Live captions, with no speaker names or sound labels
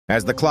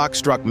As the clock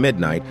struck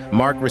midnight,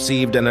 Mark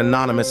received an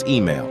anonymous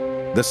email.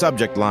 The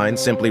subject line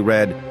simply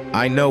read,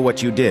 "I know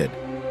what you did."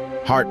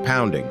 Heart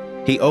pounding,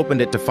 he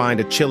opened it to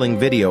find a chilling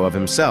video of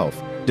himself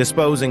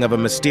disposing of a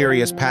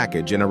mysterious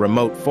package in a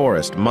remote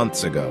forest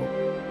months ago.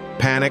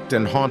 Panicked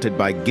and haunted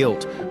by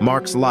guilt,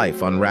 Mark's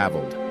life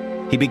unraveled.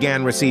 He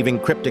began receiving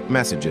cryptic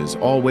messages,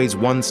 always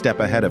one step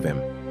ahead of him.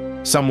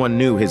 Someone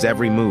knew his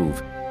every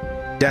move.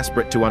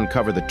 Desperate to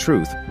uncover the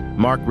truth,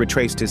 Mark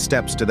retraced his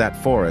steps to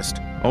that forest,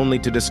 only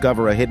to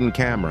discover a hidden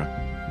camera.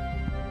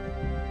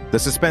 The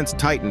suspense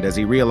tightened as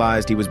he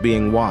realized he was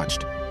being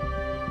watched.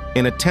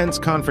 In a tense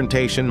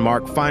confrontation,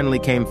 Mark finally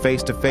came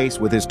face to face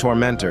with his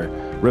tormentor,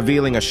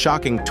 revealing a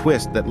shocking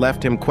twist that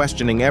left him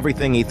questioning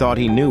everything he thought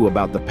he knew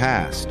about the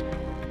past.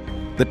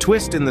 The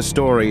twist in the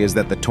story is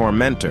that the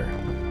tormentor,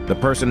 the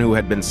person who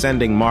had been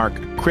sending Mark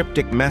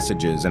cryptic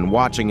messages and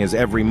watching his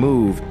every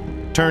move,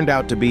 turned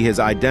out to be his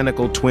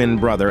identical twin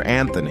brother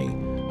Anthony,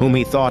 whom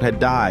he thought had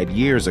died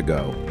years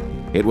ago.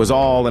 It was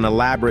all an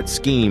elaborate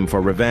scheme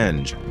for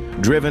revenge,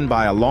 driven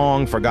by a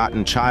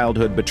long-forgotten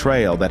childhood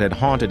betrayal that had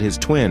haunted his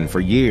twin for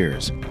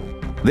years.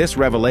 This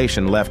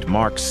revelation left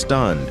Mark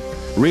stunned,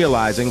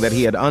 realizing that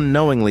he had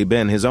unknowingly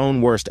been his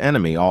own worst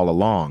enemy all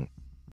along.